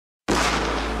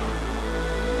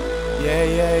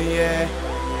Yeah.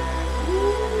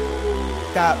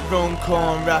 That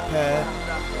Runcorn rapper.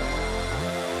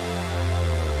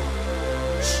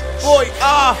 Boy,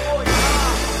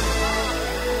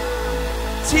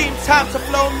 Team Time to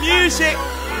Flow Music.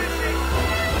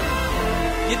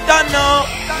 You don't know.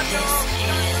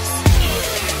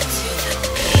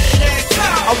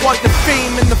 I want the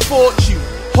fame and the fortune,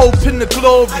 hope and the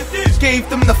glory. Gave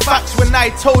them the facts when I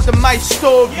told them my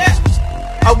story.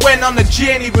 I went on a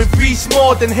journey with Reese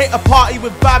more than hit a party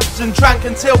with Babs and drank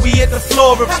until we hit the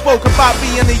floor. I've spoke about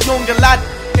being a younger lad,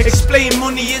 explain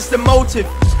money is the motive.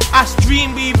 Ask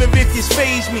Dreamweaver if this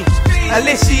faze me.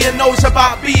 Alicia knows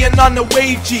about being on the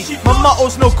wave G. My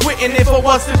motto's no quitting, if I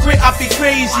was to quit I'd be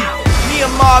crazy. Me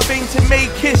and Marvin to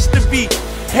make history.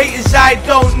 Haters I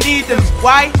don't need them,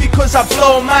 why? Because I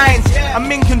blow minds, I'm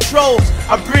in control.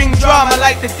 I bring drama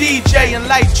like the DJ and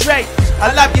like Trey.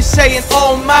 I love you saying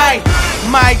oh my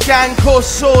gang cause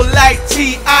so like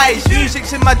T.I.'s.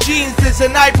 Music's in my jeans, there's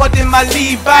an iPod in my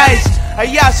Levi's. I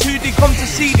asked who they come to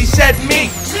see, they said me.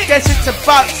 Guess it's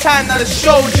about time that the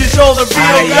soldiers all the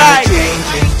real guys.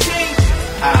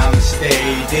 I'ma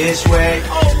stay this way.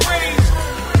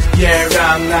 Yeah,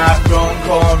 I'm not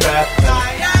Runcorn rapper.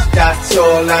 That's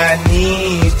all I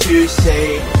need to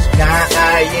say. Nah,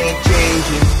 I ain't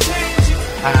changing.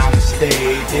 I'ma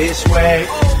stay this way.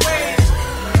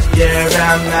 Yeah,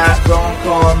 I'm not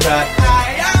Runcorn rapper.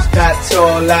 That's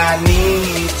all I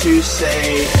need to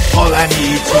say. All I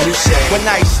need to say. When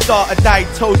I started I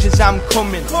told yous I'm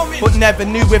coming, but never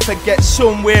knew if I'd get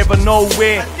somewhere or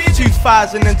nowhere.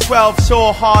 2012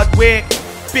 saw hard work,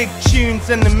 big tunes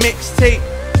and the mixtape,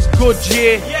 good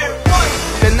year.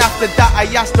 Then after that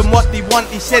I asked them what they want.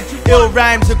 He said ill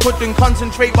rhymes, I couldn't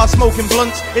concentrate while smoking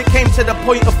blunts. It came to the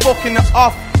point of fucking it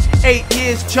off. 8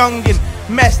 years chunging,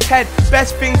 messed head,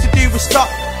 best thing to do was stop.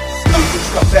 Music's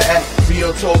got better,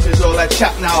 real talk is all I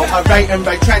chat now. I write and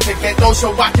write, trying to get those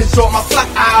so I can sort my flat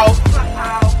out.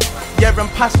 Yeah, I'm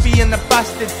past being a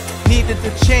bastard, needed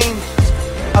to change.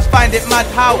 I find it mad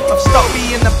how I've stopped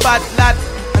being a bad lad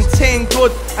and turn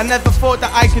good. I never thought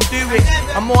that I could do it.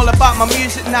 I'm all about my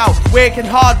music now, working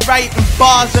hard, writing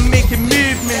bars and making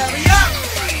movements.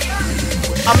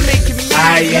 I'm making music.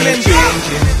 I ain't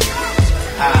changing,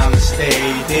 I'ma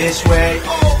stay this way.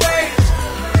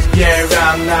 Yeah,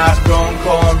 I'm not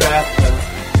Runcorn rapper.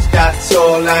 That's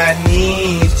all I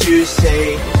need to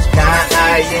say. Nah,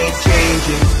 I ain't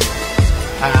changing.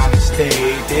 I'ma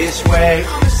stay this way.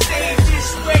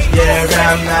 Yeah,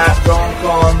 I'm not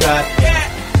Runcorn rapper.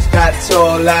 That's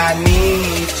all I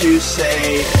need to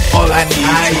say. All I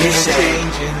need to say.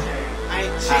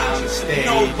 I'ma stay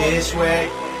this way.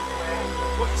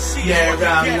 Yeah,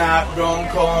 I'm not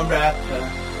Runcorn rapper.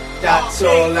 That's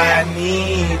all I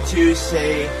need to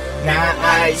say. Nah,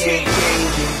 I ain't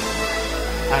changing.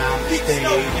 I'ma stay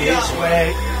this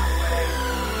way.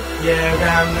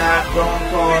 Yeah, I'm not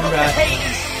Runcorn rapper.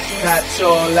 That's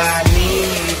all I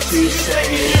need to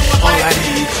say. All I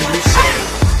need to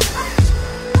say.